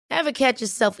Ever catch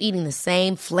yourself eating the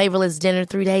same flavorless dinner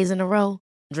 3 days in a row?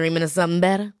 Dreaming of something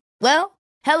better? Well,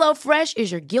 HelloFresh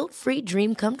is your guilt-free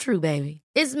dream come true, baby.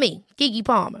 It's me, Keke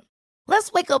Palmer.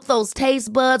 Let's wake up those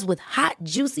taste buds with hot,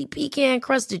 juicy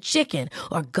pecan-crusted chicken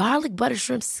or garlic butter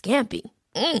shrimp scampi.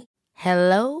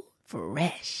 Hello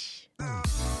Fresh.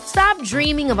 Stop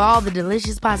dreaming of all the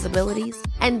delicious possibilities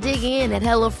and dig in at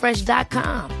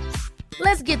HelloFresh.com.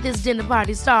 Let's get this dinner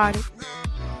party started.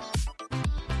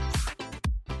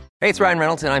 Hey, it's Ryan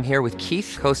Reynolds, and I'm here with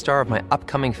Keith, co-star of my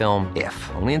upcoming film,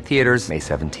 If, only in theaters May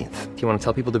 17th. Do you want to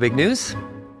tell people the big news?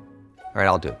 All right,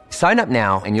 I'll do it. Sign up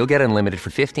now and you'll get unlimited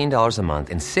for $15 a month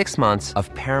and 6 months of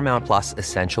Paramount Plus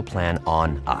Essential Plan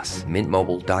on us.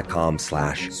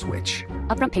 MintMobile.com/switch.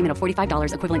 Upfront payment of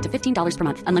 $45 equivalent to $15 per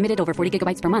month. Unlimited over 40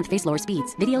 gigabytes per month. Face lower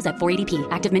speeds. Videos at 480p.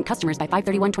 Active Mint customers by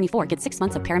 531.24 get 6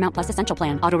 months of Paramount Plus Essential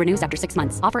Plan. Auto renews after 6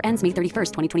 months. Offer ends May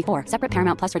 31st, 2024. Separate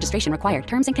Paramount Plus registration required.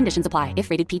 Terms and conditions apply if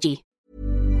rated PG.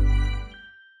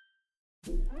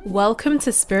 Welcome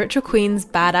to Spiritual Queen's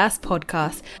Badass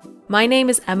Podcast. My name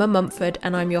is Emma Mumford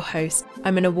and I'm your host.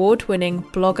 I'm an award-winning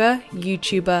blogger,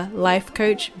 YouTuber, life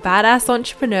coach, badass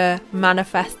entrepreneur,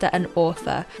 manifester, and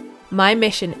author. My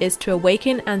mission is to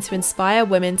awaken and to inspire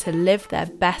women to live their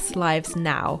best lives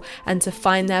now and to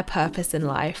find their purpose in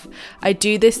life. I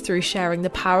do this through sharing the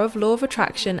power of law of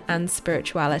attraction and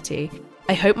spirituality.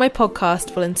 I hope my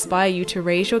podcast will inspire you to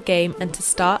raise your game and to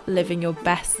start living your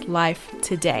best life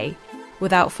today.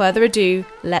 Without further ado,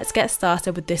 let's get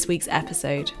started with this week's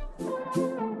episode.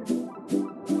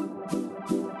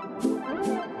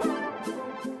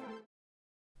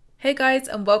 Hey guys,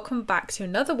 and welcome back to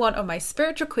another one of my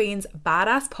Spiritual Queens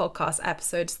Badass Podcast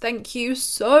episodes. Thank you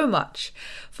so much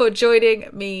for joining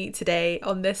me today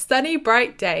on this sunny,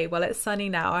 bright day. Well, it's sunny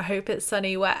now. I hope it's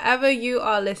sunny wherever you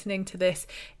are listening to this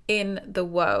in the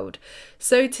world.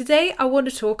 So today I want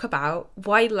to talk about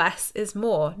why less is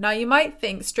more. Now you might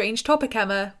think, strange topic,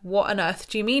 Emma, what on earth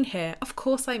do you mean here? Of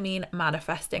course I mean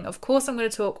manifesting. Of course I'm going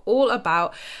to talk all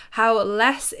about how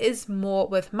less is more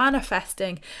with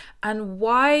manifesting and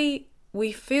why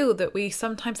we feel that we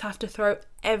sometimes have to throw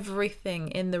everything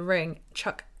in the ring,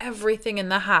 chuck everything in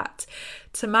the hat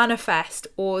to manifest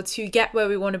or to get where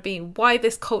we want to be, why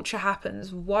this culture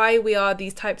happens, why we are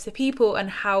these types of people, and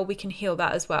how we can heal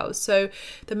that as well. So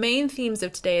the main themes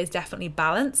of today is definitely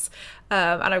balance.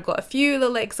 And I've got a few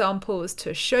little examples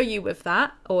to show you with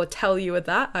that, or tell you with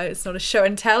that. It's not a show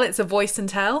and tell, it's a voice and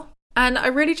tell. And I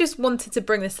really just wanted to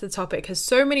bring this to the topic because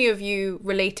so many of you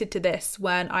related to this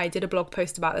when I did a blog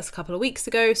post about this a couple of weeks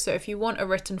ago. So if you want a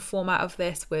written format of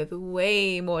this with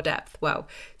way more depth, well,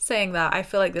 saying that, I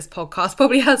feel like this podcast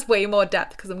probably has way more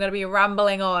depth because I'm going to be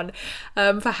rambling on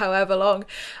for however long.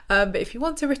 But if you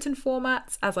want a written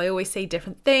format, as I always say,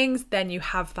 different things, then you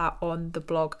have that on the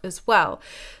blog as well.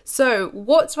 So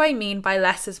what do I mean by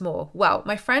less is more? Well,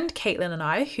 my friend Caitlin and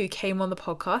I, who came on the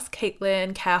podcast,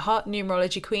 Caitlin Carehart,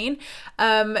 Numerology Queen,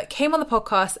 came on the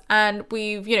podcast and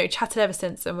we've, chatted ever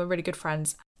since and we're really good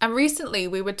friends. And recently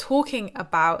we were talking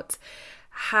about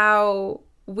how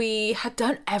we had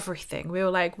done everything. We were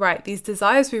like, right, these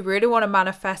desires we really want to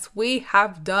manifest, we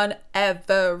have done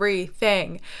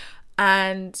everything.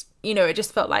 And, it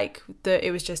just felt like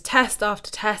it was just test after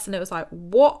test. And it was like,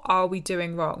 what are we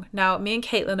doing wrong? Now, me and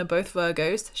Caitlin are both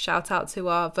Virgos. Shout out to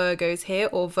our Virgos here,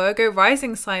 or Virgo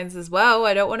rising signs as well.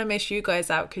 I don't want to miss you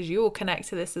guys out because you all connect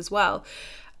to this as well,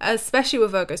 especially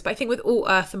with Virgos. But I think with all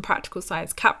earth and practical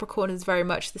signs, Capricorn is very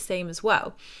much the same as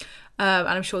well. And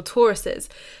I'm sure Taurus is.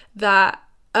 That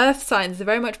earth signs are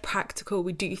very much practical.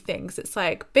 We do things. It's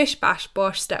like bish, bash,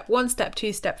 bosh, step 1, step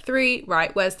 2, step 3.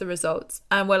 Right, where's the results?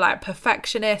 And we're like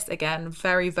perfectionists. Again,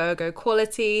 very Virgo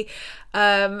quality.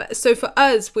 So for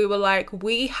us, we were like,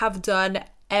 we have done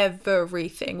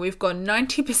everything. We've gone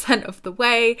 90% of the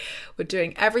way. We're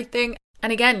doing everything.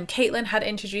 And again, Caitlin had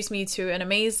introduced me to an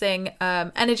amazing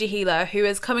energy healer who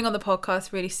is coming on the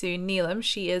podcast really soon, Neelam.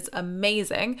 She is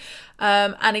amazing.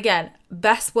 And again,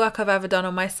 best work I've ever done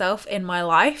on myself in my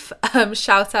life.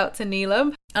 Shout out to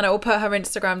Neelam. And I will put her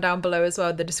Instagram down below as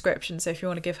well in the description. So if you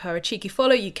want to give her a cheeky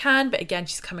follow, you can. But again,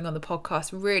 she's coming on the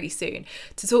podcast really soon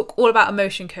to talk all about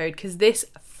emotion code because this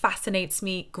fascinates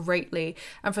me greatly.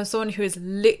 And from someone who has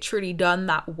literally done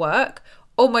that work,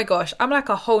 oh my gosh, I'm like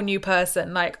a whole new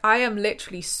person. Like, I am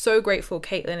literally so grateful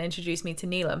Caitlin introduced me to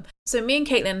Neelam. So me and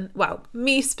Caitlin, well,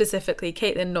 me specifically,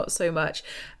 Caitlin not so much.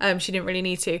 She didn't really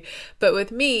need to. But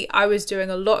with me, I was doing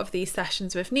a lot of these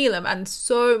sessions with Neelam and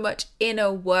so much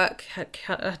inner work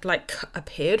had like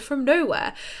appeared from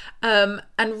nowhere. And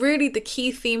really the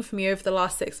key theme for me over the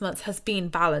last 6 months has been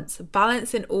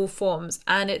balance in all forms.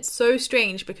 And it's so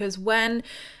strange because when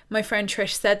My friend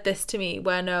Trish said this to me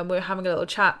when we were having a little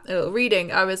chat, a little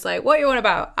reading. I was like, what are you on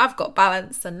about? I've got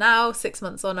balance. And now 6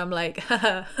 months on, I'm like,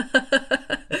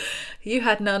 you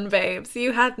had none, babes.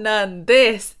 You had none.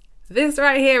 This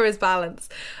right here is balance.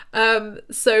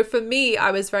 So for me,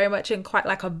 I was very much in quite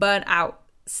like a burnt out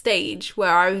stage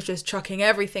where I was just chucking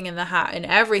everything in the hat in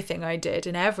everything I did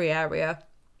in every area.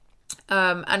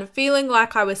 And feeling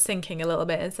like I was sinking a little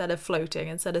bit instead of floating,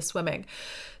 instead of swimming.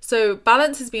 So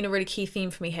balance has been a really key theme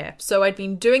for me here. So I'd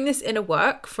been doing this inner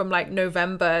work from like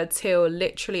November till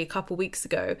literally a couple weeks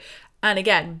ago. And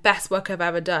again, best work I've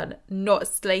ever done. Not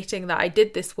stating that I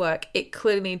did this work. It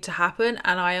clearly needed to happen.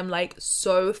 And I am like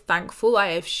so thankful. I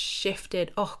have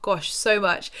shifted, oh gosh, so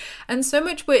much. And so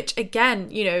much which, again,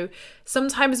 you know,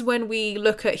 sometimes when we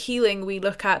look at healing, we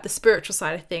look at the spiritual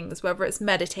side of things, whether it's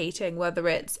meditating, whether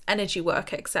it's energy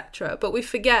work, etc. But we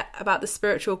forget about the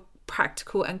spiritual,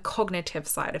 practical and cognitive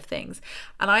side of things.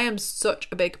 And I am such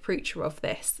a big preacher of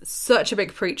this,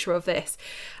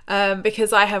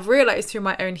 because I have realized through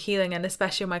my own healing and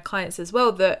especially my clients as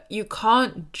well, that you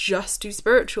can't just do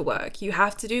spiritual work. You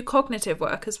have to do cognitive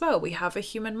work as well. We have a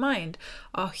human mind.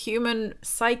 Our human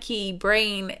psyche,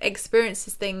 brain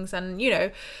experiences things and, you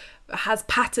know, has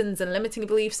patterns and limiting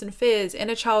beliefs and fears,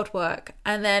 inner child work.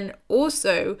 And then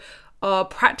also our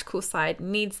practical side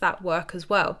needs that work as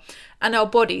well, and our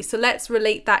body. So let's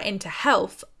relate that into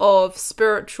health of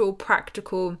spiritual,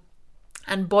 practical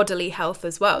and bodily health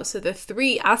as well. So the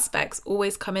three aspects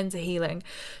always come into healing.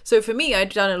 So for me, I've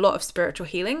done a lot of spiritual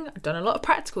healing. I've done a lot of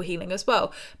practical healing as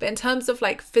well. But in terms of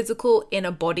like physical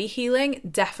inner body healing,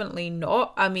 definitely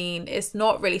not. I mean, it's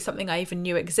not really something I even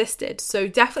knew existed. So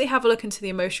definitely have a look into the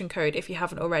Emotion Code if you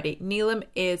haven't already. Neelam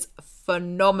is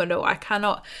phenomenal. I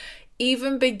cannot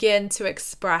even begin to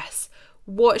express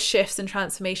what shifts and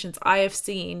transformations I have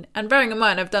seen. And bearing in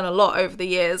mind, I've done a lot over the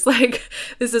years. Like,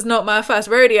 this is not my first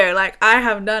rodeo. Like, I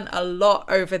have done a lot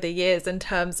over the years in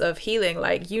terms of healing.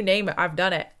 Like, you name it, I've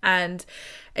done it. And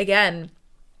again,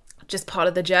 just part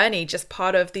of the journey, just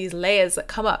part of these layers that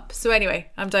come up. So anyway,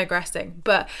 I'm digressing.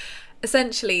 But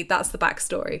essentially, that's the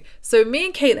backstory. So me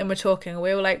and Caitlin were talking and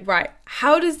we were like, right,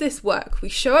 how does this work? We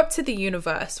show up to the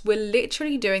universe. We're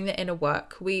literally doing the inner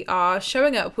work. We are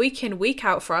showing up week in, week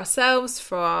out for ourselves,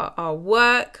 for our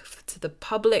work, to the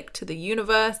public, to the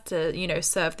universe, to, you know,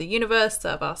 serve the universe,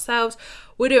 serve ourselves.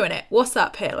 We're doing it. What's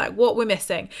up here? Like, what we're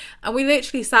missing? And we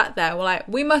literally sat there. We're like,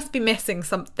 we must be missing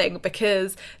something,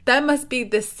 because there must be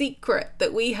the secret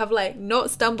that we have like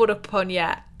not stumbled upon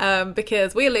yet.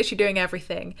 Because we're literally doing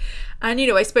everything. And, you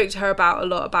know, I spoke to her a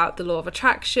lot about the law of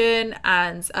attraction,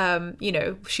 and, you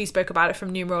know, she spoke about it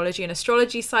from numerology and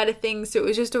astrology side of things. So it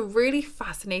was just a really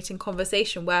fascinating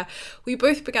conversation where we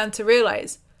both began to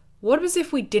realize, what was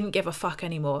if we didn't give a fuck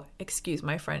anymore? Excuse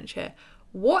my French here.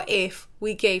 What if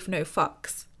we gave no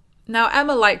fucks? Now,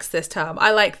 Emma likes this term.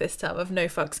 I like this term of no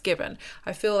fucks given.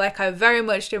 I feel like I very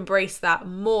much embraced that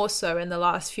more so in the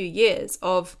last few years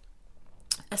of,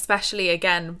 especially,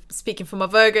 again, speaking for my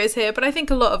Virgos here, but I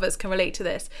think a lot of us can relate to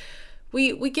this.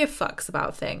 We give fucks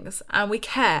about things and we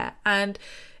care. And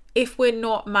if we're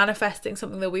not manifesting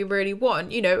something that we really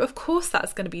want, you know, of course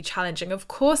that's going to be challenging. Of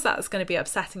course that's going to be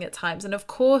upsetting at times. And of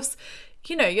course,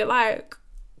 you know, you're like,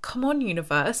 come on,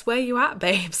 universe, where you at,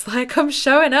 babes? Like, I'm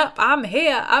showing up. I'm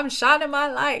here. I'm shining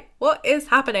my light. What is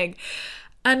happening?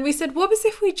 And we said, what was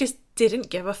if we just didn't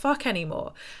give a fuck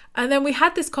anymore? And then we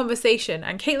had this conversation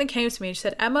and Caitlin came to me and she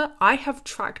said, Emma, I have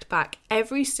tracked back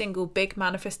every single big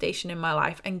manifestation in my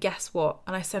life. And guess what?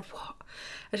 And I said, what?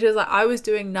 And she was like, I was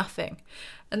doing nothing.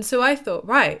 And so I thought,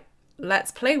 right,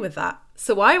 let's play with that.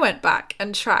 So I went back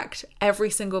and tracked every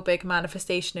single big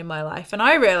manifestation in my life. And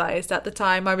I realized at the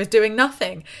time I was doing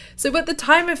nothing. So at the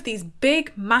time of these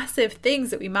big, massive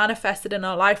things that we manifested in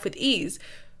our life with ease,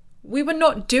 we were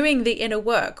not doing the inner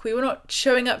work. We were not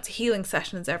showing up to healing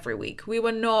sessions every week. We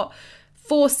were not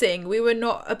forcing. We were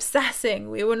not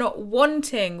obsessing. We were not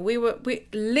wanting. We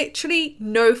literally,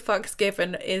 no fucks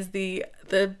given is the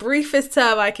briefest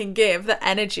term I can give, the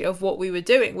energy of what we were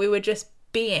doing. We were just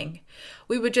being.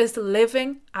 We were just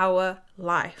living our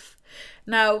life.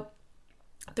 Now,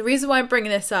 the reason why I'm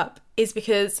bringing this up is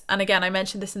because, and again, I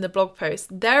mentioned this in the blog post,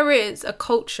 there is a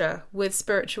culture with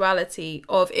spirituality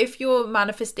of, if your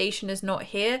manifestation is not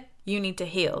here, you need to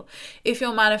heal. If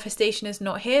your manifestation is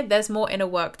not here, there's more inner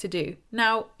work to do.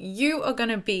 Now, you are going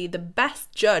to be the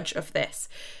best judge of this.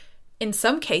 In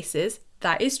some cases,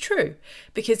 that is true,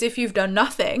 because if you've done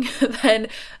nothing, then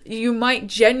you might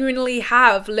genuinely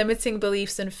have limiting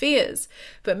beliefs and fears.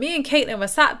 But me and Caitlin were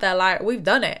sat there like, we've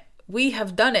done it. We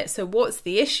have done it. So what's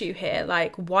the issue here?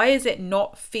 Like, why is it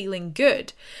not feeling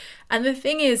good? And the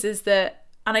thing is that,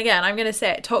 and And again, I'm going to say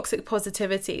it, toxic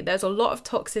positivity. There's a lot of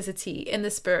toxicity in the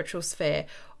spiritual sphere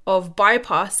of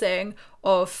bypassing,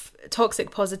 of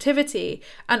toxic positivity.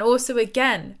 And also,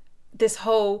 again, this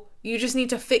whole, you just need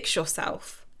to fix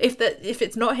yourself. If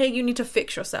it's not here, you need to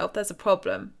fix yourself. There's a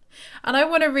problem. And I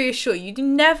want to reassure you, you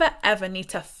never ever need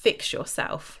to fix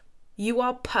yourself. You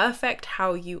are perfect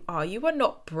how you are. You are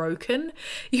not broken.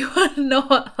 You are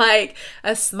not like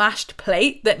a smashed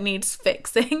plate that needs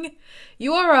fixing.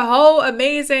 You are a whole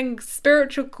amazing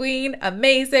spiritual queen,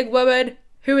 amazing woman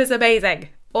who is amazing.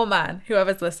 Or man,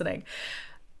 whoever's listening.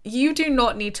 You do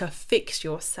not need to fix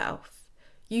yourself.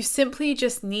 You simply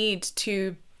just need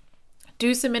to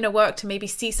do some inner work to maybe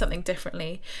see something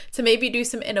differently, to maybe do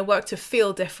some inner work to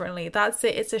feel differently. That's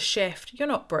it. It's a shift. You're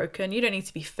not broken. You don't need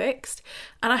to be fixed.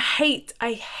 And I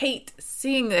hate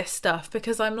seeing this stuff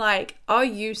because I'm like, are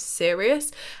you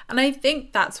serious? And I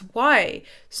think that's why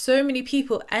so many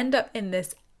people end up in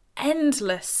this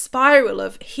endless spiral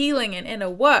of healing and inner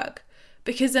work.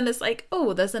 Because then it's like,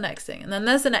 oh, there's the next thing, and then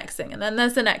there's the next thing, and then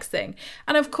there's the next thing.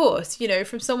 And of course, you know,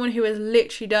 from someone who has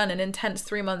literally done an intense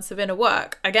 3 months of inner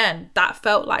work, again, that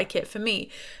felt like it for me.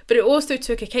 But it also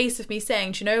took a case of me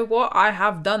saying, do you know what? I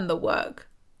have done the work.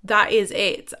 That is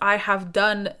it. I have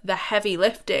done the heavy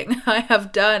lifting. I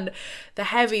have done the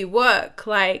heavy work.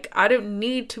 Like, I don't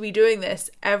need to be doing this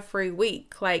every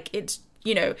week. Like, it's,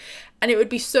 you know, and it would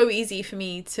be so easy for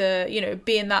me to, you know,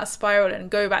 be in that spiral and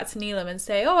go back to Neelam and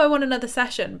say, oh, I want another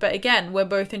session. But again, we're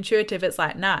both intuitive. It's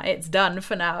like, nah, it's done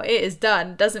for now. It is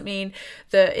done. Doesn't mean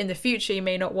that in the future you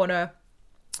may not want to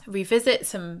revisit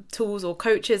some tools or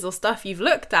coaches or stuff you've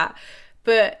looked at.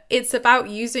 But it's about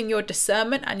using your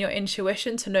discernment and your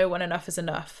intuition to know when enough is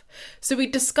enough. So we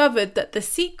discovered that the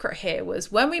secret here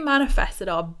was when we manifested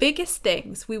our biggest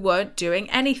things, we weren't doing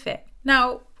anything.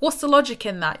 Now, what's the logic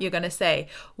in that, you're going to say?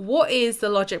 What is the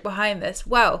logic behind this?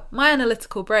 Well, my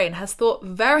analytical brain has thought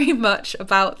very much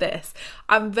about this.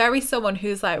 I'm very someone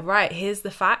who's like, right, here's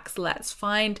the facts. Let's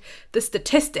find the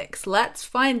statistics. Let's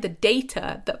find the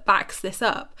data that backs this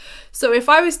up. So if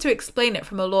I was to explain it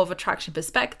from a law of attraction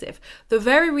perspective, the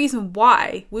very reason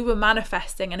why we were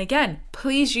manifesting, and again,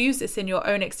 please use this in your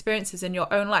own experiences in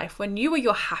your own life. When you were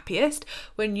your happiest,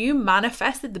 when you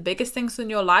manifested the biggest things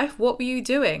in your life, what were you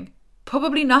doing?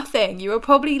 Probably nothing. You were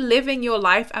probably living your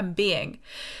life and being.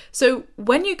 So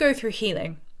when you go through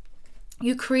healing,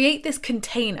 you create this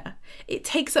container. It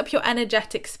takes up your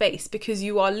energetic space because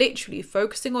you are literally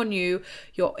focusing on you.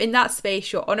 You're in that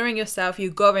space. You're honoring yourself.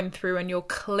 You're going through and you're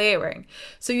clearing.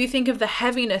 So you think of the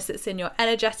heaviness that's in your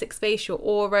energetic space, your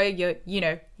aura,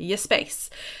 your space.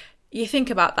 You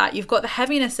think about that. You've got the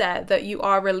heaviness there that you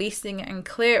are releasing and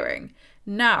clearing.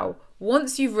 Now,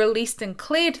 once you've released and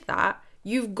cleared that,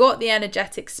 you've got the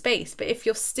energetic space. But if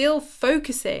you're still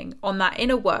focusing on that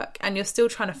inner work and you're still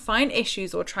trying to find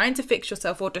issues or trying to fix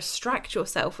yourself or distract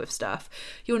yourself with stuff,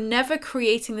 you're never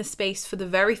creating the space for the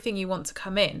very thing you want to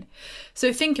come in.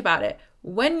 So think about it.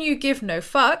 When you give no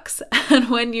fucks and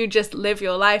when you just live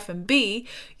your life and be,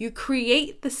 you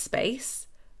create the space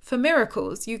for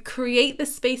miracles. You create the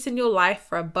space in your life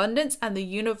for abundance and the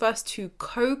universe to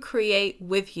co-create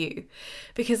with you.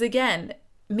 Because again,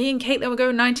 me and Caitlin will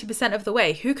go 90% of the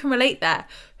way. Who can relate there?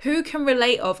 Who can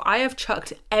relate of, I have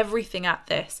chucked everything at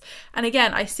this. And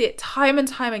again, I see it time and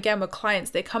time again with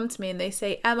clients. They come to me and they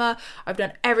say, Emma, I've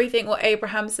done everything what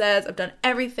Abraham says. I've done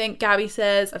everything Gabby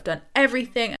says. I've done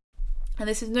everything. And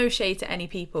this is no shade to any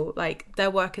people. Like, their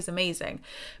work is amazing.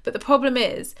 But the problem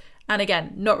is, and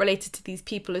again, not related to these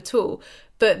people at all,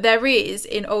 but there is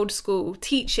in old school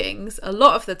teachings a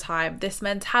lot of the time this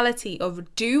mentality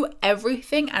of do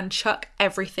everything and chuck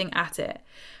everything at it.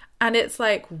 And it's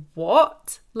like,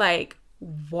 what? Like,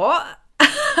 what?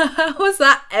 How was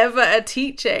that ever a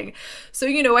teaching? So,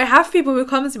 I have people who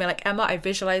come to me like, Emma, I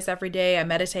visualize every day, I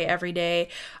meditate every day,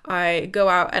 I go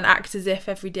out and act as if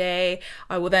every day,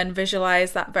 I will then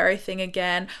visualize that very thing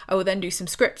again, I will then do some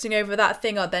scripting over that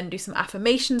thing, I'll then do some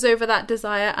affirmations over that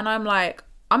desire. And I'm like,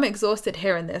 I'm exhausted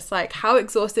hearing this. Like, how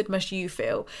exhausted must you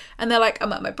feel? And they're like,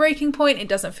 I'm at my breaking point. It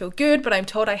doesn't feel good, but I'm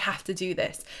told I have to do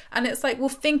this. And it's like, well,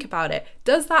 think about it.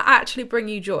 Does that actually bring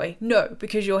you joy? No,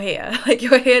 because you're here. Like,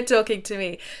 you're here talking to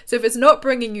me. So if it's not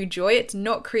bringing you joy, it's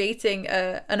not creating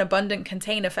an abundant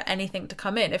container for anything to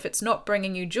come in. If it's not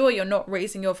bringing you joy, you're not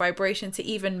raising your vibration to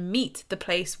even meet the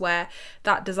place where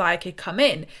that desire could come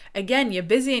in. Again, you're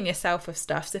busying yourself with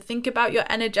stuff. So think about your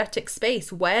energetic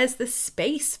space. Where's the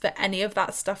space for any of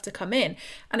that stuff to come in?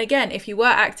 And again, if you were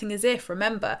acting as if,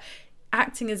 remember,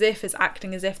 acting as if is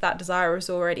acting as if that desire is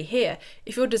already here.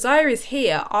 If your desire is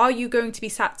here, are you going to be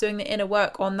sat doing the inner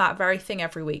work on that very thing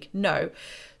every week? No.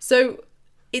 So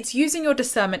it's using your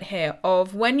discernment here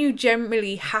of when you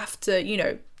generally have to, you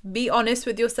know, be honest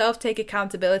with yourself, take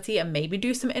accountability and maybe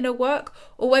do some inner work,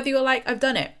 or whether you're like, I've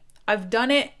done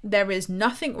it. There is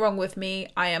nothing wrong with me.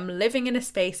 I am living in a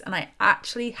space and I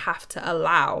actually have to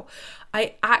allow.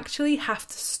 I actually have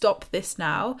to stop this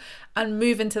now and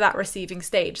move into that receiving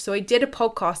stage. So I did a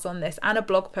podcast on this and a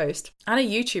blog post and a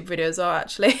YouTube video as well,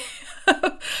 actually,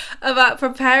 about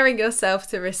preparing yourself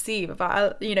to receive,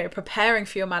 about, you know, preparing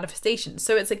for your manifestation.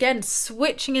 So it's again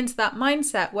switching into that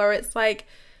mindset where it's like,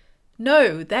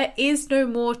 no, there is no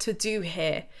more to do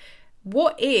here.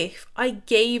 What if I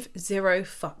gave 0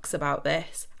 fucks about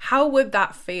this? How would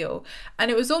that feel? And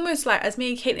it was almost like, as me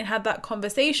and Caitlin had that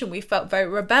conversation, we felt very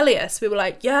rebellious. We were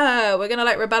like, yeah, we're going to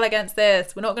like rebel against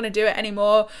this. We're not going to do it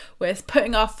anymore. We're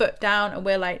putting our foot down and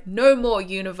we're like, no more,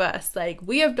 universe. Like,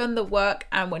 we have done the work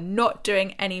and we're not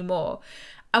doing any more.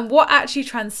 And what actually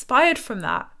transpired from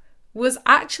that was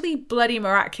actually bloody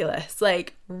miraculous,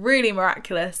 like really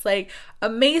miraculous. Like,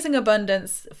 amazing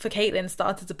abundance for Caitlin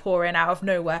started to pour in out of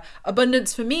nowhere.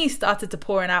 Abundance for me started to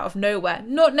pour in out of nowhere,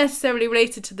 not necessarily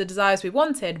related to the desires we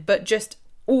wanted, but just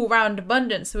all round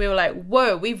abundance. So we were like,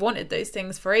 whoa, we've wanted those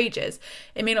things for ages.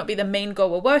 It may not be the main goal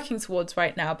we're working towards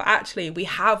right now, but actually we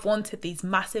have wanted these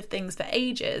massive things for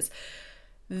ages.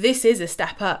 This is a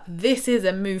step up. This is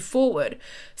a move forward.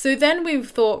 So then we've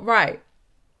thought, right,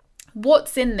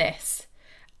 what's in this?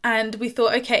 And we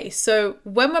thought, okay, so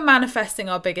when we're manifesting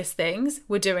our biggest things,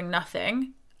 we're doing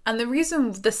nothing. And the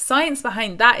reason, the science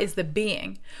behind that is the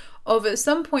being of, at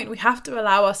some point we have to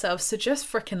allow ourselves to just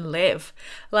freaking live.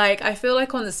 Like, I feel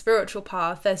like on the spiritual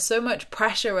path, there's so much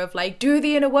pressure of like, do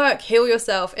the inner work, heal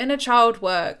yourself, inner child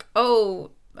work,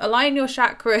 align your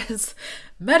chakras,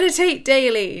 meditate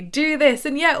daily, do this.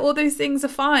 And yeah, all those things are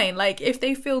fine. Like, if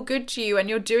they feel good to you and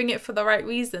you're doing it for the right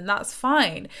reason, that's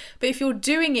fine. But if you're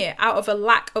doing it out of a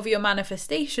lack of your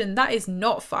manifestation, that is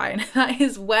not fine. That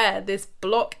is where this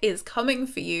block is coming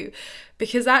for you,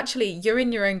 because actually you're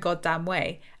in your own goddamn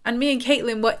way. And me and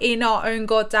Caitlin were in our own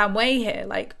goddamn way here,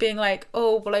 like being like,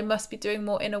 oh, well, I must be doing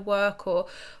more inner work, or,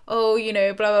 oh, you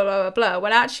know, blah, blah, blah, blah, blah.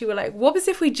 When actually we're like, what was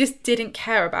if we just didn't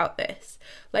care about this?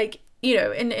 Like, you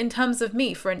know, in terms of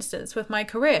me, for instance, with my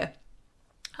career,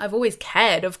 I've always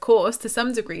cared, of course, to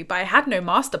some degree, but I had no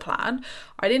master plan.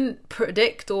 I didn't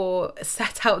predict or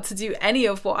set out to do any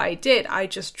of what I did. I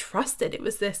just trusted. It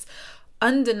was this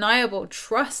undeniable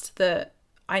trust that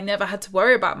I never had to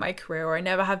worry about my career, or I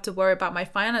never had to worry about my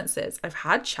finances. I've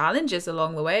had challenges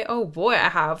along the way. Oh boy, I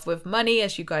have, with money,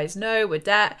 as you guys know, with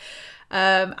debt,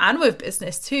 and with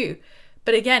business too.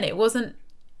 But again,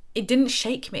 it didn't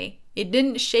shake me. It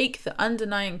didn't shake the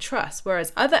undenying trust,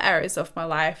 whereas other areas of my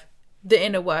life, the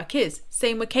inner work is.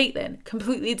 Same with Caitlin,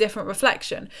 completely different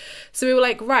reflection. So we were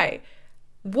like, right,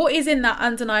 what is in that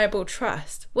undeniable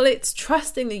trust? Well, it's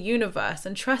trusting the universe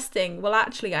and trusting, well,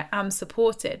 actually, I am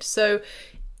supported. So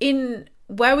in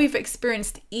where we've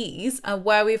experienced ease and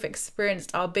where we've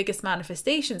experienced our biggest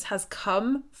manifestations has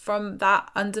come from that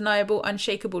undeniable,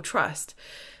 unshakable trust,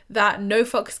 that no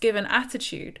fucks given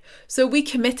attitude. So we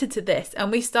committed to this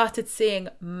and we started seeing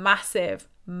massive,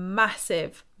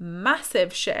 massive,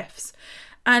 massive shifts.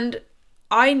 And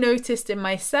I noticed in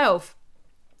myself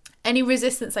any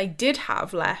resistance I did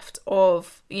have left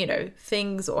of, you know,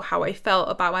 things or how I felt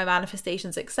about my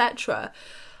manifestations, etc.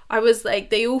 I was like,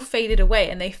 they all faded away,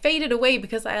 and they faded away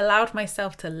because I allowed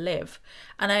myself to live,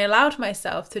 and I allowed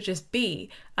myself to just be,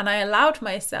 and I allowed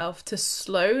myself to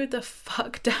slow the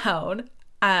fuck down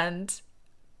and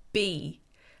be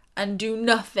and do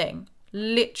nothing,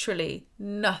 literally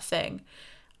nothing.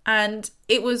 And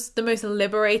it was the most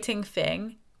liberating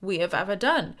thing we have ever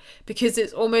done, because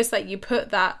it's almost like you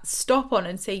put that stop on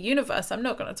and say, universe, I'm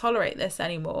not going to tolerate this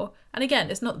anymore. And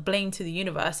again, it's not blame to the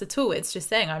universe at all. It's just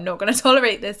saying, I'm not going to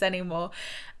tolerate this anymore.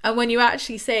 And when you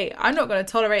actually say, I'm not going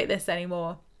to tolerate this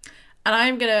anymore, and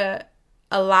I'm going to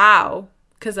allow,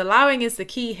 because allowing is the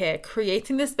key here.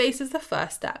 Creating the space is the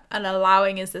first step, and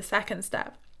allowing is the second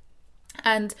step.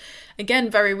 And again,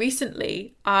 very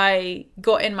recently, I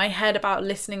got in my head about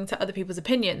listening to other people's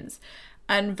opinions,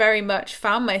 and very much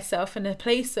found myself in a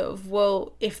place of,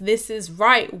 well, if this is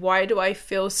right, why do I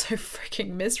feel so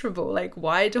freaking miserable? Like,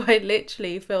 why do I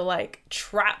literally feel like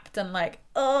trapped and like,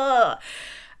 ugh?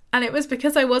 And it was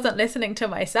because I wasn't listening to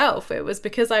myself. It was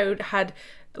because I had,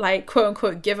 like, quote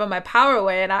unquote, given my power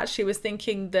away, and actually was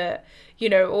thinking that, you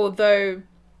know, although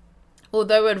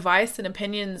advice and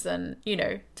opinions and, you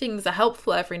know, things are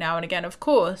helpful every now and again, of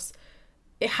course,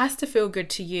 it has to feel good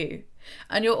to you.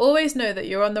 And you'll always know that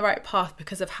you're on the right path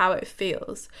because of how it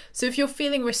feels. So if you're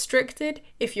feeling restricted,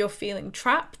 if you're feeling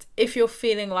trapped, if you're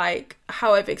feeling like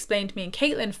how I've explained me and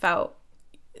Caitlin felt,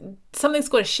 something's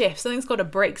got to shift, something's got to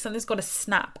break, something's got to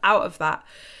snap out of that.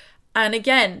 And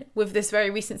again, with this very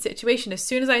recent situation, as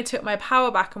soon as I took my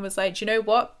power back and was like, do you know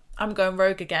what? I'm going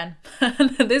rogue again.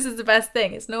 This is the best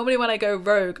thing. It's normally when I go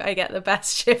rogue, I get the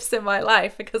best shifts in my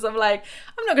life, because I'm like,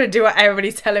 I'm not going to do what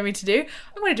everybody's telling me to do.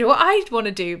 I'm going to do what I want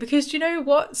to do, because do you know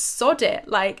what? Sod it.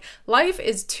 Like, life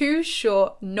is too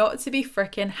short not to be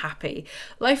freaking happy.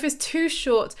 Life is too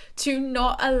short to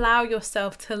not allow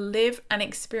yourself to live and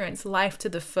experience life to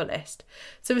the fullest.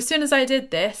 So as soon as I did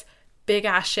this, big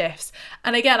ass shifts.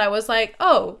 And again, I was like,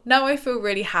 oh, now I feel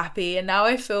really happy and now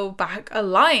I feel back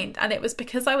aligned. And it was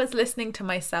because I was listening to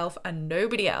myself and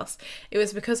nobody else. It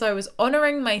was because I was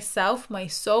honoring myself, my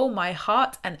soul, my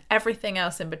heart, and everything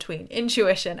else in between.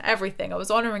 Intuition, everything. I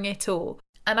was honoring it all.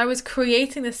 And I was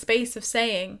creating the space of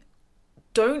saying,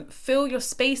 don't fill your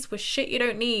space with shit you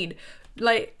don't need.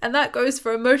 Like, and that goes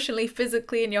for emotionally,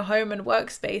 physically, in your home and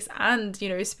workspace, and, you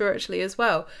know, spiritually as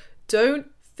well. Don't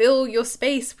fill your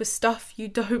space with stuff you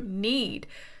don't need,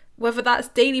 whether that's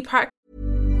daily practice.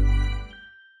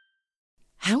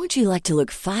 How would you like to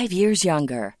look 5 years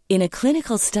younger? In a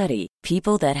clinical study,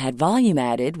 people that had volume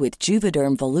added with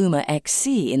Juvederm Voluma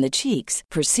XC in the cheeks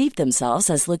perceived themselves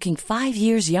as looking 5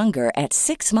 years younger at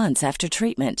 6 months after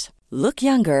treatment. Look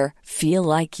younger, feel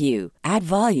like you. Add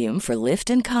volume for lift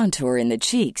and contour in the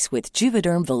cheeks with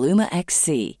Juvederm Voluma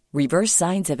XC. Reverse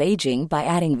signs of aging by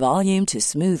adding volume to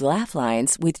smooth laugh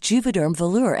lines with Juvederm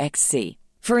Volure XC.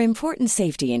 For important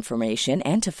safety information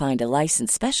and to find a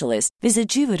licensed specialist, visit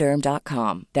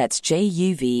Juvederm.com. That's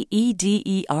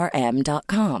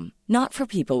JUVEDERM.com. Not for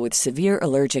people with severe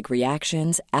allergic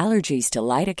reactions, allergies to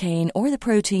lidocaine, or the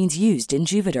proteins used in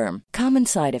Juvederm. Common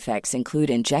side effects include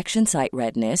injection site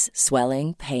redness,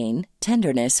 swelling, pain,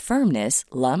 tenderness, firmness,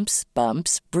 lumps,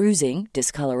 bumps, bruising,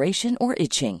 discoloration, or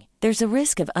itching. There's a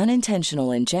risk of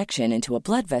unintentional injection into a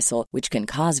blood vessel, which can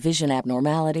cause vision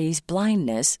abnormalities,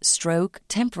 blindness, stroke,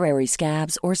 temporary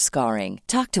scabs, or scarring.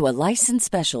 Talk to a licensed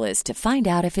specialist to find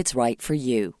out if it's right for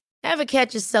you. Ever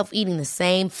catch yourself eating the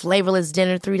same flavorless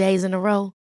dinner 3 days in a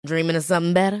row? Dreaming of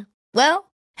something better?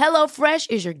 Well, HelloFresh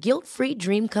is your guilt-free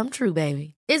dream come true,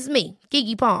 baby. It's me,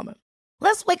 Keke Palmer.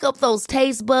 Let's wake up those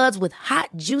taste buds with hot,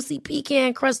 juicy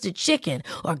pecan-crusted chicken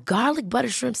or garlic butter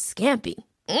shrimp scampi.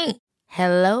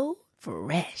 Hello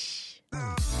Fresh.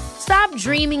 Stop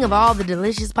dreaming of all the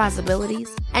delicious possibilities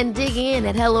and dig in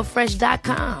at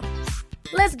HelloFresh.com.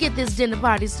 Let's get this dinner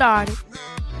party started.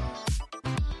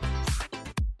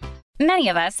 Many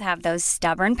of us have those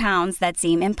stubborn pounds that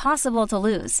seem impossible to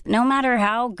lose, no matter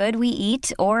how good we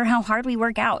eat or how hard we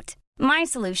work out. My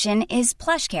solution is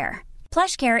PlushCare.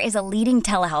 PlushCare is a leading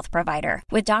telehealth provider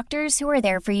with doctors who are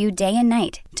there for you day and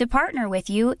night to partner with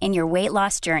you in your weight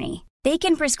loss journey. They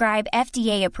can prescribe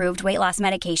FDA-approved weight loss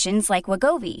medications like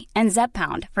Wegovy and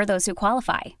Zepbound for those who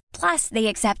qualify. Plus, they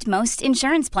accept most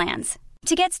insurance plans.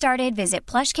 To get started, visit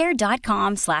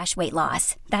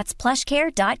plushcare.com/weightloss. That's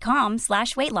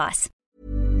plushcare.com/weightloss.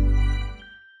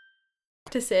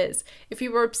 Practices. If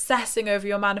you were obsessing over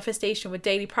your manifestation with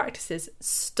daily practices,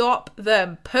 stop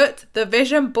them. Put the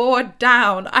vision board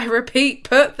down. I repeat,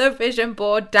 put the vision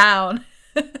board down.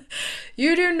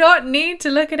 You do not need to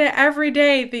look at it every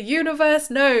day. The universe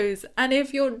knows. And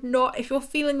if you're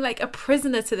feeling like a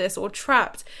prisoner to this or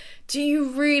trapped, do you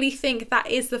really think that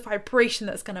is the vibration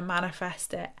that's going to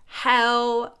manifest it?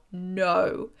 Hell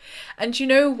no. And you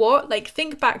know what? Like,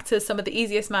 think back to some of the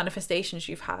easiest manifestations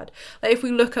you've had. Like, if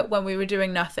we look at when we were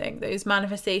doing nothing, those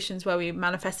manifestations where we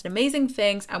manifested amazing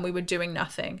things and we were doing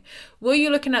nothing. Were you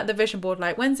looking at the vision board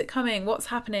like, when's it coming? What's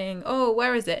happening? Oh,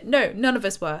 where is it? No, none of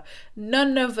us were.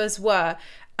 None of us were.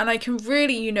 And I can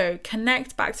really,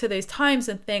 connect back to those times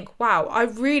and think, wow, I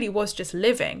really was just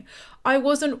living. I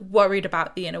wasn't worried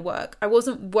about the inner work. I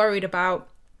wasn't worried about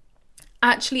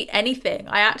actually anything.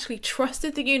 I actually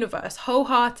trusted the universe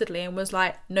wholeheartedly and was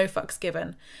like, no fucks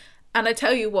given. And I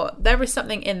tell you what, there is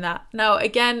something in that. Now,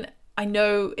 again, I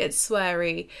know it's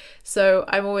sweary, so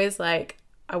I'm always like,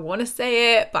 I want to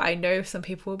say it, but I know some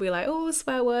people will be like, oh,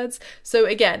 swear words. So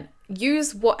again,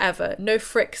 use whatever. No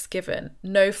fricks given.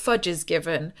 No fudges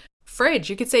given. Fridge.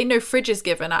 You could say no fridge is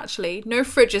given, actually. No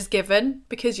fridge is given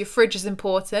because your fridge is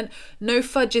important. No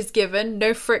fudge is given.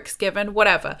 No fricks given.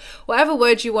 Whatever. Whatever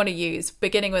word you want to use,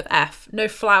 beginning with F. No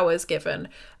flowers given.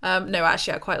 No,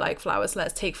 actually, I quite like flowers.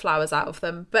 Let's take flowers out of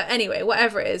them. But anyway,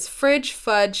 whatever it is. Fridge,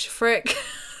 fudge, frick,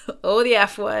 or the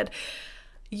F word.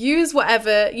 Use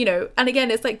whatever, and again,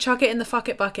 it's like chuck it in the fuck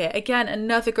it bucket. Again,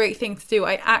 another great thing to do.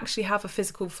 I actually have a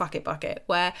physical fuck it bucket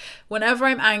where whenever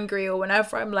I'm angry or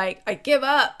whenever I'm like, I give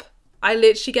up, I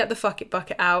literally get the fuck it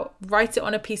bucket out, write it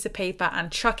on a piece of paper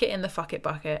and chuck it in the fuck it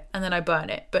bucket, and then I burn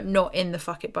it, but not in the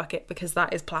fuck it bucket because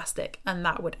that is plastic and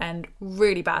that would end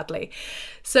really badly.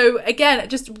 So again,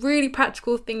 just really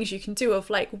practical things you can do of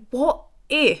like, what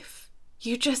if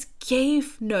you just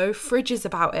gave no fridges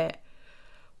about it?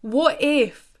 What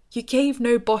if you gave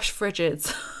no Bosch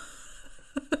fridges?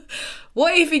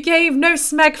 What if you gave no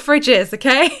Smeg fridges,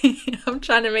 okay? I'm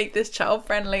trying to make this child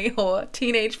friendly or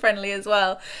teenage friendly as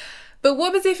well. But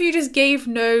what was if you just gave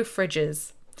no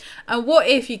fridges? And what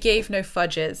if you gave no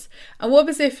fudges? And what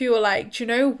was if you were like, do you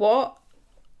know what?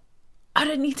 I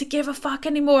don't need to give a fuck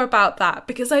anymore about that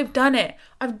because I've done it.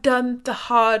 I've done the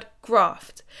hard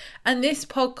graft. And this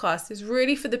podcast is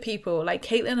really for the people like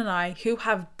Caitlin and I who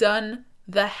have done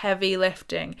the heavy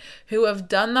lifting, who have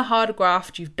done the hard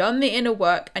graft, you've done the inner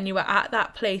work, and you are at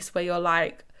that place where you're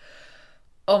like,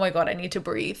 oh my God, I need to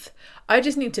breathe. I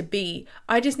just need to be.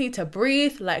 I just need to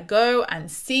breathe, let go,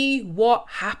 and see what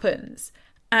happens.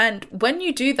 And when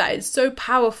you do that, it's so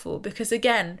powerful because,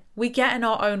 again, we get in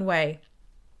our own way.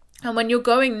 And when you're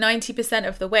going 90%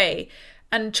 of the way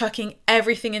and chucking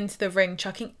everything into the ring,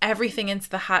 chucking everything into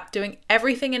the hat, doing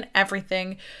everything and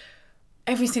everything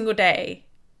every single day,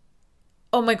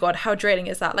 oh my God, how draining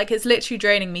is that? Like, it's literally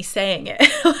draining me saying it.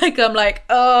 Like, I'm like,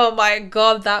 oh my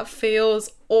God, that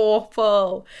feels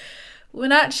awful.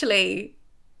 When actually,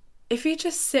 if you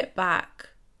just sit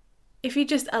back, if you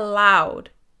just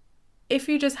allowed, if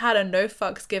you just had a no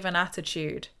fucks given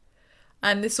attitude,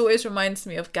 and this always reminds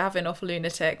me of Gavin off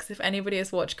Lunatics. If anybody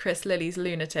has watched Chris Lilly's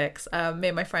Lunatics, me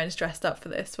and my friends dressed up for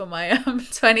this for my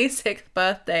 26th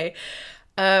birthday.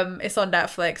 It's on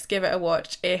Netflix. Give it a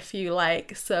watch if you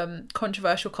like some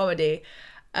controversial comedy.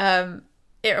 It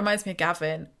reminds me of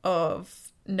Gavin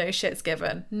of no shits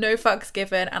given, no fucks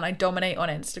given, and I dominate on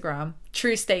Instagram.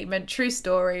 True statement, true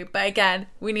story. But again,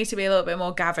 we need to be a little bit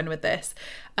more Gavin with this.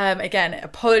 Again,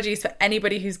 apologies for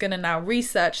anybody who's going to now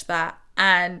research that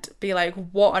and be like,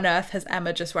 what on earth has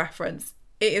Emma just referenced?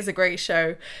 It is a great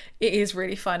show. It is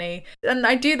really funny. And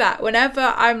I do that whenever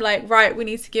I'm like, right, we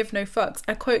need to give no fucks.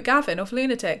 I quote Gavin of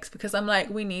Lunatics because I'm like,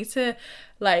 we need to,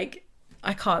 like,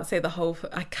 I cannot say the whole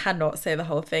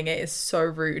thing. It is so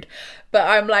rude. But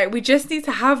I'm like, we just need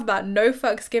to have that no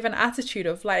fucks given attitude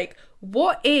of like,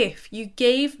 what if you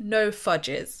gave no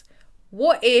fudges?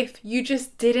 What if you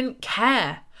just didn't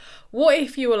care? What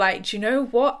if you were like, do you know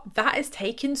what? That is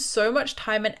taking so much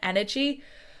time and energy.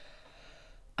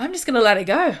 I'm just going to let it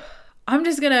go. I'm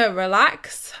just going to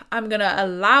relax. I'm going to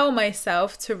allow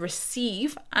myself to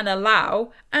receive and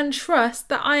allow and trust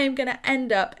that I am going to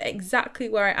end up exactly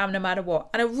where I am no matter what.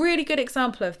 And a really good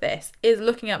example of this is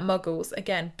looking at muggles.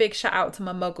 Again, big shout out to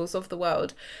my muggles of the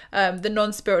world. The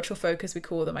non-spiritual folk, as we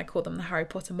call them. I call them the Harry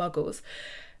Potter muggles.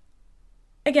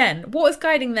 Again, what is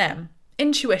guiding them?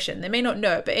 Intuition. They may not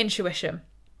know it, but intuition.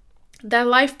 Their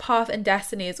life path and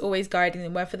destiny is always guiding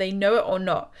them, whether they know it or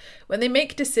not. When they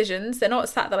make decisions, they're not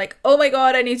sat there like, oh my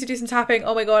God, I need to do some tapping.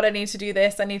 Oh my God, I need to do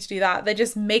this. I need to do that. They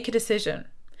just make a decision.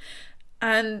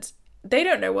 And they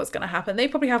don't know what's going to happen. They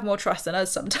probably have more trust than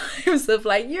us sometimes of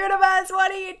like, universe,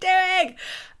 what are you doing?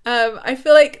 I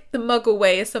feel like the muggle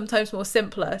way is sometimes more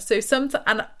simpler.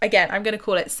 And again, I'm going to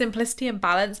call it simplicity and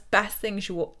balance, best things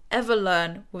you will ever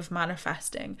learn with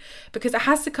manifesting, because it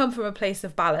has to come from a place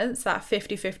of balance, that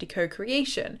 50-50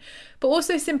 co-creation, but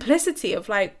also simplicity of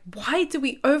like, why do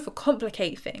we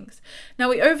overcomplicate things? Now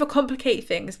we overcomplicate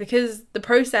things because the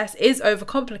process is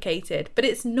overcomplicated, but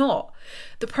it's not.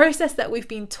 The process that we've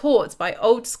been taught by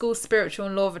old school spiritual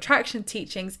and law of attraction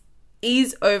teachings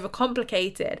is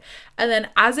overcomplicated. And then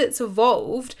as it's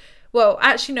evolved, well,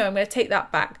 actually, no, I'm going to take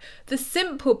that back. The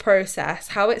simple process,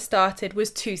 how it started,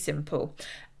 was too simple.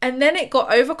 And then it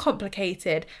got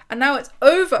overcomplicated. And now it's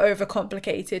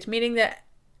overcomplicated, meaning that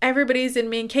everybody's in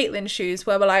me and Caitlin's shoes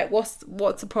where we're like, what's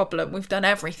the problem? We've done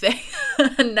everything.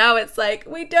 And now it's like,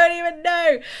 we don't even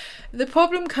know. The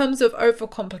problem comes of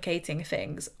overcomplicating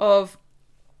things. And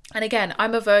again,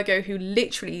 I'm a Virgo who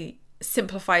literally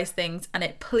simplifies things, and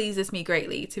it pleases me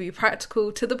greatly to be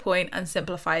practical, to the point, and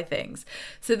simplify things.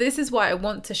 So this is why I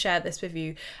want to share this with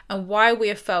you, and why we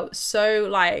have felt so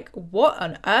like, what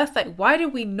on earth? Like, why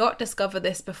did we not discover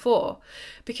this before?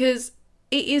 Because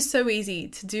it is so easy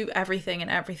to do everything,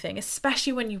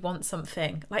 especially when you want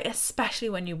something.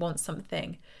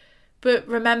 But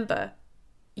remember,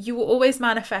 you will always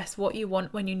manifest what you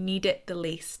want when you need it the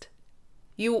least.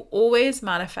 You will always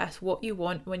manifest what you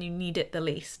want when you need it the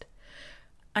least.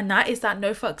 And that is that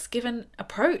no fucks given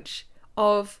approach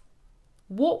of,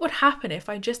 what would happen if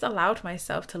I just allowed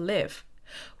myself to live?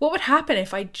 What would happen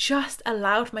if I just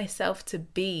allowed myself to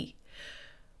be?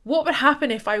 What would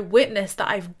happen if I witness that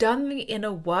I've done the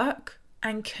inner work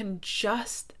and can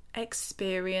just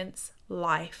experience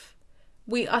life?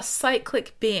 We are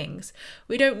cyclic beings.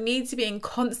 We don't need to be in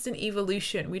constant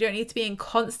evolution. We don't need to be in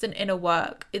constant inner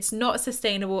work. It's not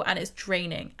sustainable and it's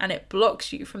draining, and it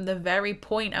blocks you from the very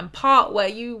point and part where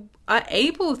you are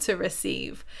able to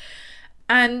receive.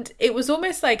 And it was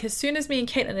almost like as soon as me and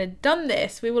Caitlin had done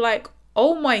this, we were like,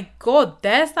 oh my God,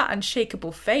 there's that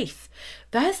unshakable faith.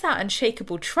 There's that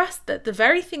unshakable trust that the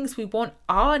very things we want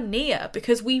are near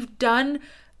because we've done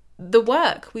the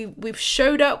work. We've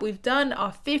showed up. We've done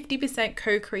our 50%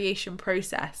 co-creation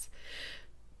process.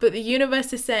 But the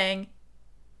universe is saying,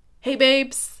 hey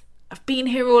babes, I've been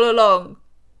here all along,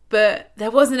 but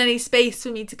there wasn't any space for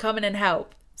me to come in and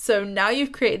help. So now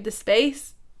you've created the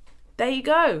space. There you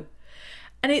go.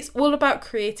 And it's all about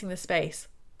creating the space.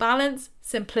 Balance,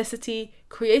 simplicity,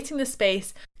 creating the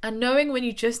space, and knowing when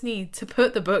you just need to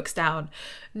put the books down.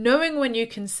 Knowing when you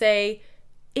can say,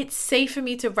 it's safe for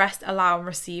me to rest, allow, and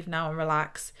receive now and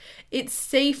relax. It's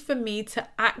safe for me to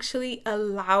actually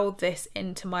allow this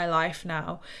into my life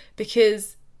now.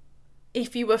 Because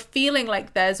if you were feeling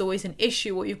like there's always an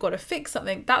issue or you've got to fix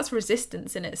something, that's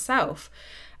resistance in itself.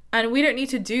 And we don't need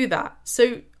to do that.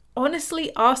 So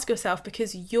honestly ask yourself,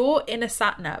 because your inner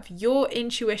sat-nav, your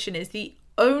intuition is the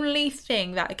only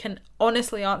thing that can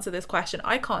honestly answer this question.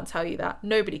 I can't tell you that.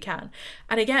 Nobody can.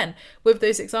 And again, with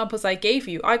those examples I gave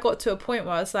you, I got to a point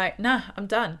where I was like, nah, I'm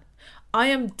done. I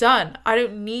am done. I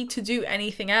don't need to do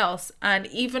anything else. And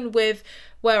even with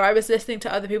where I was listening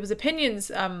to other people's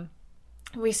opinions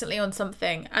recently on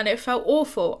something and it felt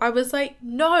awful, I was like,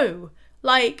 no.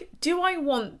 Like, do I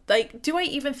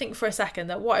even think for a second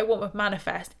that what I want would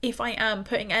manifest if I am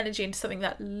putting energy into something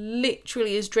that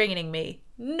literally is draining me?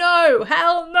 No,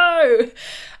 hell no.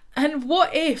 And what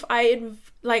if I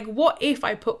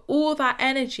put all that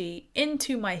energy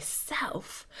into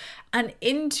myself and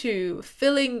into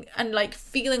feeling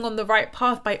on the right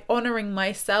path by honoring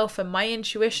myself and my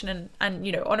intuition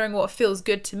and honoring what feels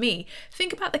good to me?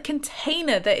 Think about the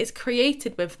container that is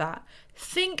created with that.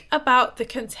 Think about the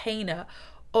container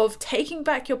of taking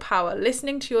back your power,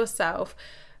 listening to yourself,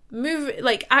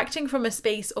 acting from a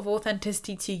space of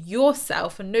authenticity to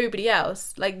yourself and nobody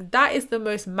else. Like, that is the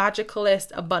most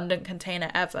magicalist, abundant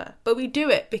container ever. But we do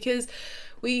it because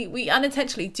we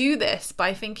unintentionally do this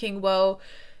by thinking, well,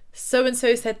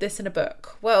 so-and-so said this in a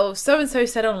book. Well, so-and-so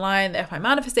said online that if my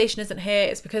manifestation isn't here,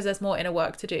 it's because there's more inner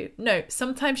work to do. No,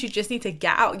 sometimes you just need to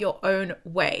get out your own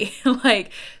way.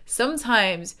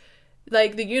 Sometimes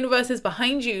the universe is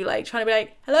behind you, trying to be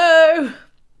like, hello,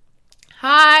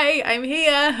 hi, I'm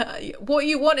here. What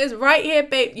you want is right here,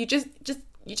 babe. You just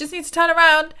need to turn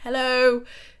around. Hello.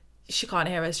 She can't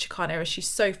hear us. She's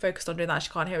so focused on doing that. She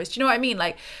can't hear us. Do you know what I mean?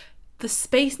 The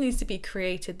space needs to be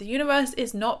created. The universe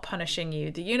is not punishing you.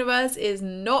 The universe is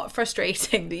not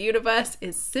frustrating. The universe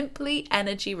is simply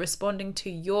energy responding to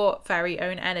your very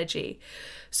own energy.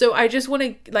 So I just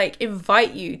want to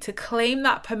invite you to claim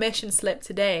that permission slip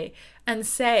today and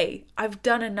say, I've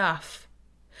done enough.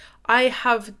 I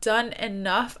have done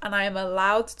enough, and I am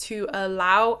allowed to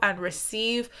allow and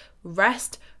receive,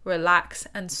 rest, relax,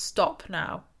 and stop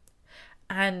now.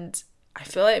 And I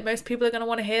feel like most people are going to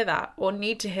want to hear that or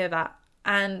need to hear that.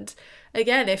 And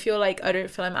again, if you're like, I don't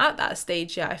feel I'm at that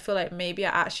stage yet, I feel like maybe I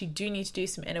actually do need to do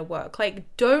some inner work.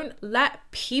 Don't let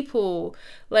people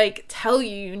tell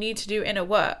you need to do inner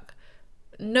work.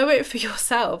 Know it for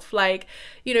yourself.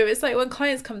 It's like when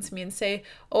clients come to me and say,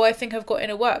 oh, I think I've got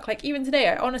inner work. Even today,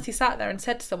 I honestly sat there and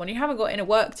said to someone, you haven't got inner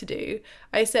work to do.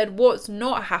 I said, what's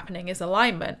not happening is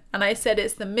alignment. And I said,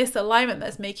 it's the misalignment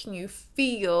that's making you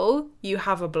feel you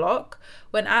have a block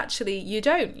when actually you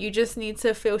don't. You just need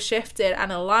to feel shifted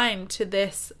and aligned to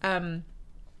this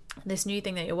this new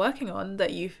thing that you're working on,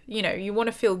 that you want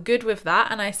to feel good with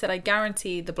that. And I said, I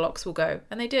guarantee the blocks will go.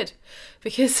 And they did,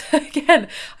 because again,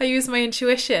 I use my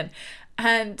intuition,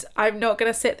 and I'm not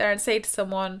going to sit there and say to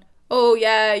someone, oh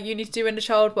yeah, you need to do inner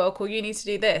child work, or you need to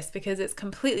do this, because it's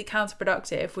completely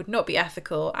counterproductive, would not be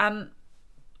ethical. And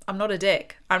I'm not a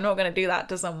dick. I'm not going to do that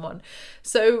to someone.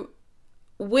 So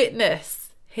witness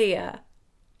here.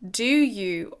 Do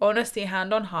you honestly,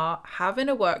 hand on heart, have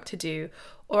inner work to do?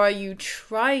 Or are you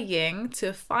trying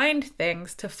to find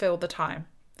things to fill the time?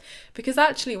 Because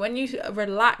actually, when you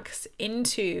relax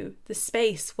into the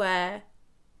space where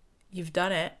you've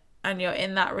done it and you're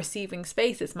in that receiving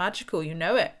space, it's magical. You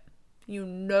know it. You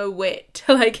know it.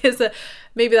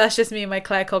 Maybe that's just me and my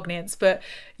claircognizance, but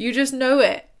you just know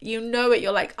it. You know it.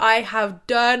 You're like, I have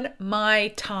done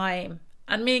my time.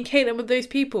 And me and Caitlin were those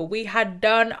people. We had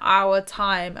done our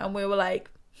time, and we were like,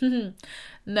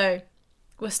 no.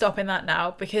 we're stopping that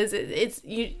now, because it's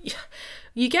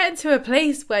you get into a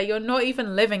place where you're not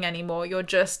even living anymore. You're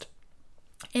just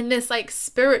in this like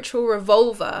spiritual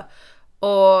revolver,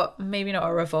 or maybe not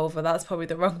a revolver, that's probably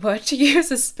the wrong word to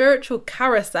use, a spiritual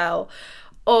carousel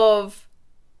of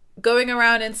going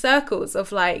around in circles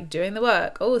of like doing the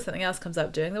work, oh something else comes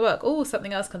up, doing the work, oh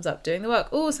something else comes up, doing the work,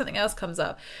 oh something else comes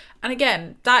up. And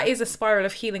again, that is a spiral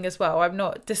of healing as well. I'm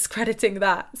not discrediting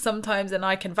that sometimes, and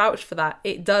I can vouch for that.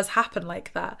 It does happen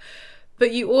like that.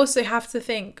 But you also have to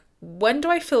think, when do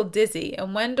I feel dizzy,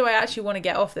 and when do I actually want to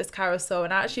get off this carousel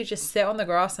and actually just sit on the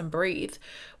grass and breathe?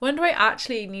 When do I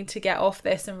actually need to get off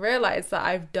this and realize that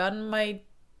I've done my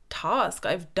task,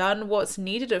 I've done what's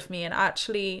needed of me, and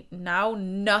actually now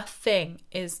nothing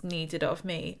is needed of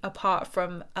me apart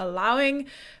from allowing,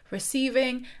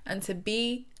 receiving, and to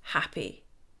be happy.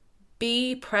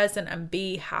 Be present and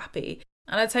be happy.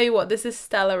 And I tell you what, this is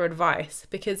stellar advice,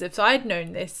 because if I'd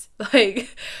known this,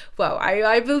 like, well,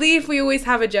 I believe we always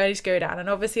have a journey to go down. And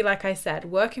obviously, like I said,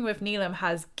 working with Neelam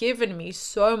has given me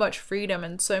so much freedom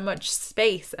and so much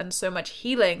space and so much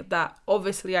healing that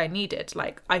obviously I needed.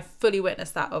 Like, I fully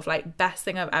witnessed that, of like, best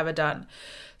thing I've ever done.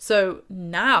 So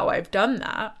now I've done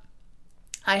that,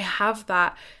 I have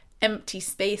that empty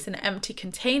space and empty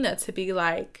container to be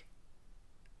like,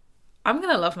 I'm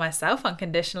going to love myself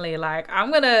unconditionally. Like,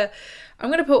 I'm going to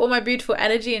put all my beautiful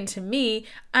energy into me.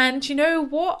 And you know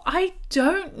what? I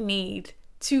don't need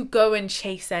to go and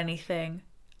chase anything.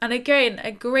 And again,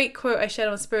 a great quote I shared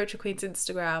on Spiritual Queen's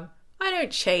Instagram: I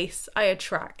don't chase, I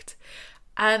attract.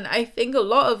 And I think a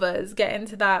lot of us get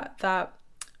into that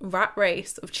rat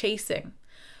race of chasing.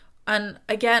 And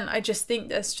again, I just think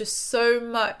there's just so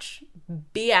much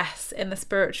BS in the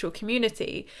spiritual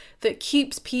community that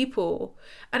keeps people.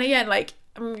 And again, like,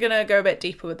 I'm gonna go a bit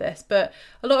deeper with this, but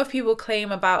a lot of people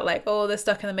claim about like, oh, they're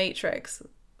stuck in the matrix.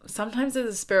 Sometimes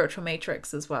there's a spiritual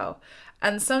matrix as well.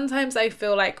 And sometimes I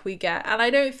feel like we get, and I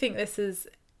don't think this is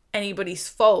anybody's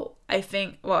fault. I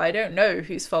think, well, I don't know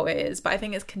whose fault it is, but I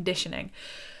think it's conditioning.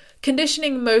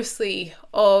 Conditioning mostly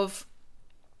of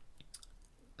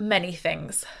many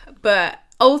things, but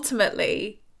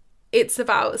ultimately it's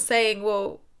about saying,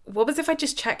 well, what was if I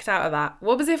just checked out of that?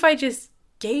 What was if I just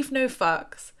gave no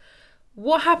fucks?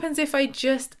 What happens if I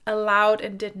just allowed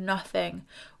and did nothing?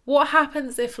 What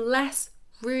happens if less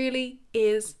really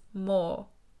is more?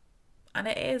 And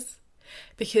it is,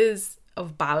 because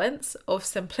of balance, of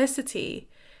simplicity,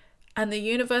 and the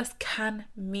universe can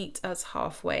meet us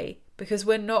halfway, because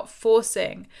we're not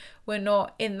forcing, we're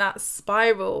not in that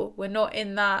spiral, we're not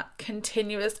in that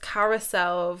continuous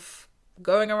carousel of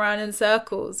going around in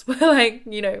circles. We're like,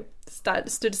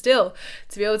 stood still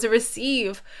to be able to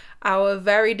receive our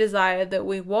very desire that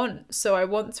we want. So I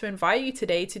want to invite you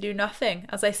today to do nothing.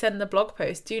 As I said in the blog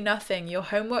post, do nothing. Your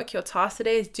homework, your task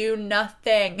today is do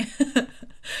nothing.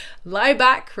 Lie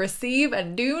back, receive,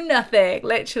 and do nothing.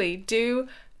 Literally, do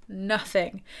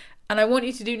nothing. And I want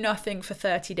you to do nothing for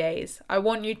 30 days. I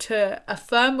want you to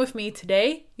affirm with me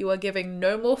today, you are giving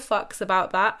no more fucks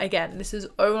about that. Again, this is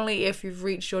only if you've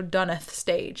reached your doneth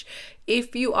stage.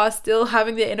 If you are still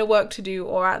having the inner work to do,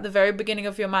 or at the very beginning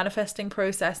of your manifesting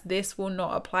process, this will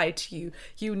not apply to you.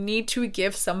 You need to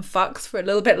give some fucks for a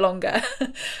little bit longer.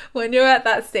 When you're at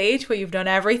that stage where you've done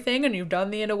everything and you've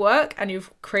done the inner work and you've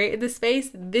created the space,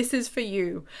 this is for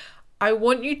you. I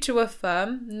want you to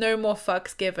affirm no more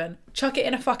fucks given. Chuck it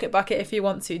in a fuck it bucket if you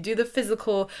want to. Do the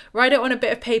physical, write it on a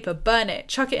bit of paper, burn it,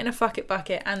 chuck it in a fuck it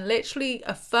bucket, and literally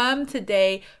affirm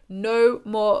today no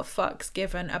more fucks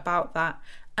given about that.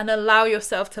 And allow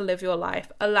yourself to live your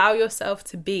life. Allow yourself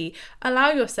to be. Allow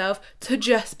yourself to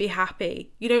just be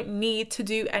happy. You don't need to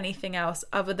do anything else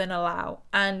other than allow.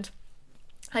 And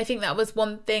I think that was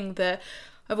one thing that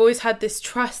I've always had this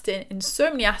trust in so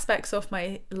many aspects of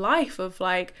my life of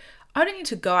like, I don't need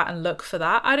to go out and look for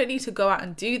that. I don't need to go out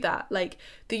and do that. Like,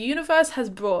 the universe has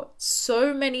brought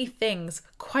so many things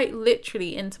quite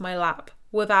literally into my lap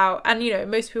without, and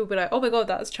most people be like, oh my God,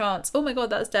 that's chance. Oh my God,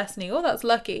 that's destiny. Oh, that's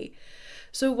lucky.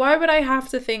 So why would I have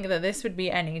to think that this would be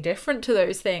any different to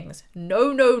those things?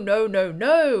 No, no, no, no,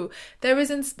 no. There is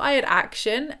inspired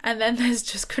action, and then there's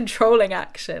just controlling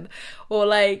action, or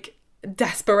like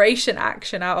desperation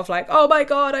action out of like, oh my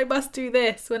God, I must do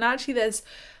this. When actually there's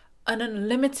an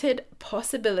unlimited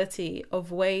possibility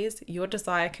of ways your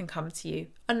desire can come to you.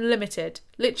 Unlimited,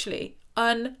 literally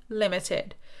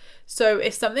unlimited. So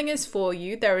if something is for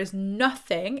you, there is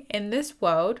nothing in this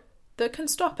world that can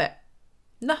stop it.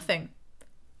 Nothing.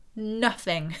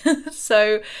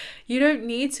 So you don't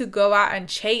need to go out and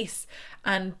chase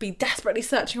and be desperately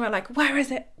searching around like, where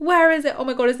is it? Where is it? Oh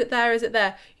my God, is it there? Is it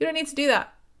there? You don't need to do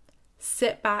that.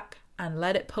 Sit back and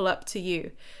let it pull up to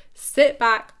you. Sit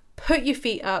back, put your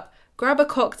feet up, grab a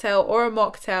cocktail or a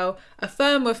mocktail,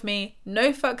 affirm with me,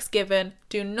 no fucks given,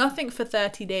 do nothing for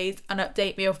 30 days and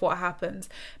update me of what happens.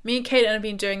 Me and Caitlin have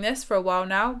been doing this for a while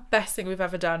now. Best thing we've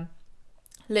ever done.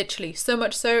 Literally, so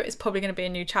much so it's probably going to be a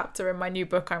new chapter in my new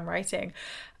book I'm writing.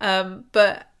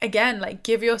 But again, like,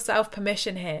 give yourself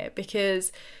permission here,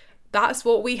 because that's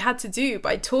what we had to do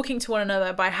by talking to one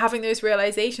another, by having those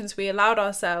realizations. We allowed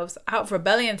ourselves out of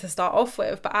rebellion to start off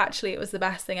with, but actually it was the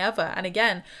best thing ever. And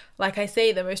again, like I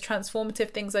say, the most transformative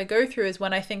things I go through is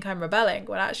when I think I'm rebelling,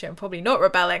 when actually I'm probably not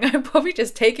rebelling. I'm probably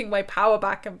just taking my power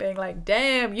back and being like,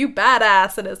 damn, you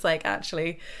badass. And it's like,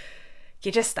 actually,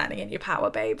 you're just standing in your power,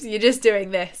 babes. You're just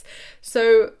doing this.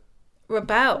 So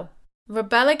rebel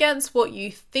against what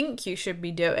you think you should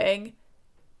be doing,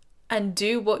 and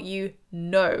do what you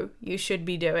know you should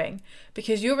be doing.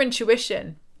 Because your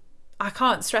intuition, I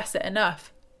can't stress it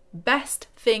enough, best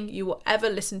thing you will ever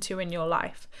listen to in your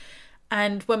life.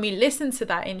 And when we listen to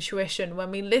that intuition,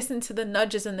 when we listen to the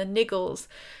nudges and the niggles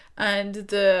and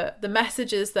the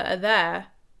messages that are there,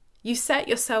 you set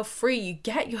yourself free. You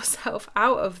get yourself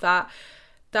out of that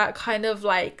kind of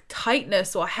like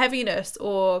tightness or heaviness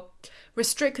or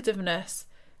restrictiveness,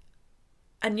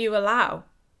 and you allow.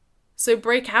 So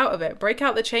break out of it, break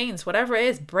out the chains, whatever it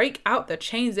is, break out the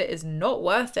chains. It is not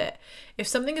worth it. If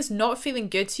something is not feeling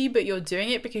good to you, but you're doing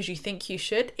it because you think you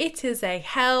should, it is a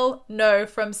hell no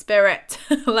from spirit.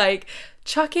 Like,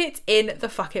 chuck it in the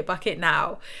fuck it bucket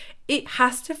now. It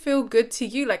has to feel good to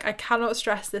you. Like, I cannot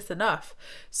stress this enough.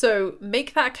 So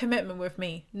make that commitment with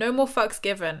me. No more fucks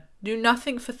given. Do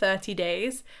nothing for 30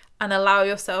 days and allow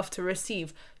yourself to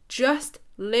receive. Just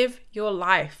live your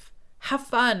life. Have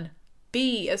fun.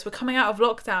 As we're coming out of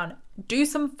lockdown, do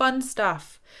some fun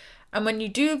stuff. And when you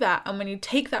do that, and when you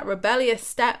take that rebellious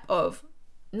step of,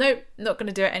 nope, not going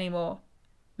to do it anymore,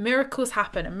 miracles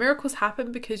happen. And miracles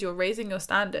happen because you're raising your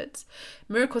standards.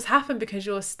 Miracles happen because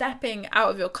you're stepping out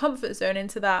of your comfort zone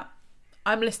into that,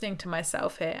 I'm listening to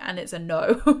myself here, and it's a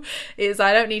no. It's,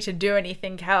 I don't need to do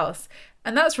anything else.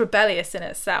 And that's rebellious in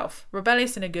itself.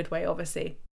 Rebellious in a good way,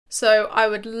 obviously. So I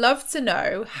would love to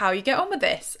know how you get on with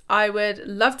this. I would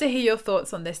love to hear your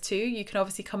thoughts on this too. You can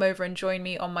obviously come over and join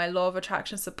me on my Law of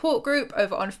Attraction support group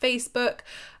over on Facebook,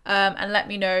 and let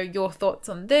me know your thoughts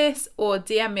on this, or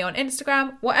DM me on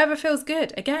Instagram, whatever feels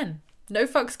good. Again, no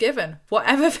fucks given,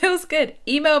 whatever feels good.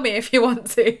 Email me if you want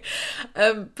to.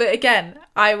 But again,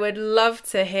 I would love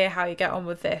to hear how you get on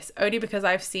with this, only because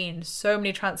I've seen so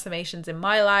many transformations in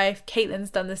my life. Caitlin's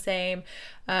done the same.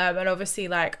 And obviously,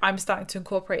 like, I'm starting to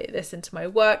incorporate this into my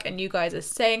work, and you guys are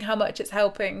saying how much it's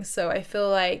helping. So I feel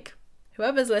like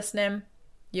whoever's listening,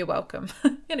 you're welcome.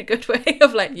 In a good way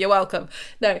of like, you're welcome.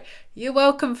 No, you're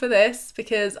welcome for this,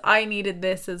 because I needed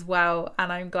this as well.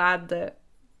 And I'm glad that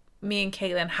me and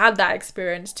Caitlin had that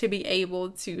experience to be able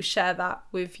to share that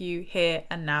with you here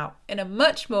and now in a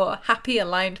much more happy,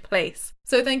 aligned place.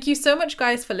 So thank you so much,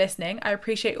 guys, for listening. I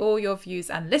appreciate all your views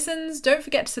and listens. Don't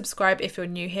forget to subscribe if you're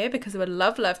new here, because I would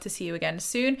love to see you again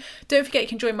soon. Don't forget you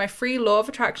can join my free Law of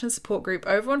Attraction support group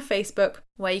over on Facebook,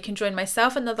 where you can join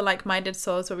myself and other like-minded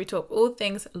souls, where we talk all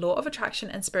things Law of Attraction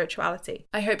and spirituality.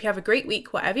 I hope you have a great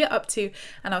week, whatever you're up to,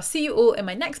 and I'll see you all in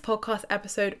my next podcast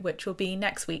episode, which will be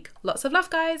next week. Lots of love,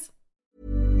 guys.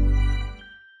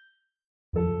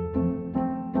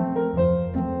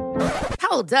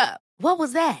 Hold up. What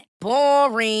was that?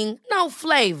 Boring. No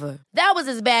flavor. That was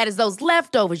as bad as those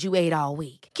leftovers you ate all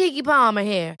week. Keke Palmer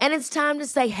here, and it's time to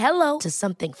say hello to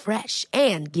something fresh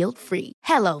and guilt-free.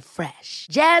 Hello Fresh.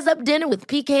 Jazz up dinner with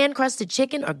pecan-crusted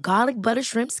chicken or garlic butter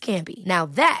shrimp scampi. Now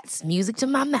that's music to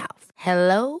my mouth.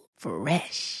 Hello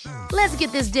Fresh. Let's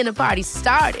get this dinner party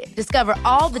started. Discover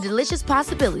all the delicious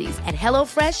possibilities at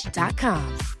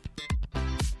HelloFresh.com.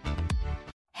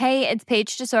 Hey, it's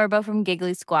Paige DeSorbo from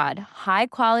Giggly Squad. High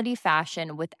quality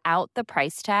fashion without the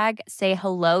price tag. Say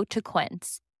hello to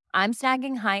Quince. I'm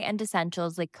snagging high-end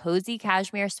essentials like cozy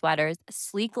cashmere sweaters,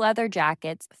 sleek leather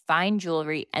jackets, fine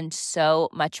jewelry, and so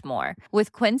much more.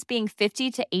 With Quince being 50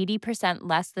 to 80%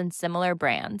 less than similar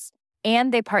brands.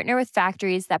 And they partner with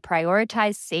factories that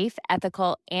prioritize safe,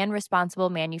 ethical, and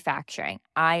responsible manufacturing.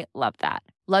 I love that.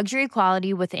 Luxury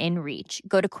quality within reach.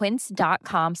 Go to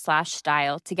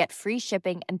quince.com/style to get free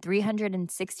shipping and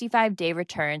 365-day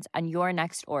returns on your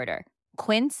next order.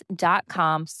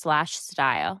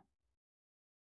 Quince.com/style.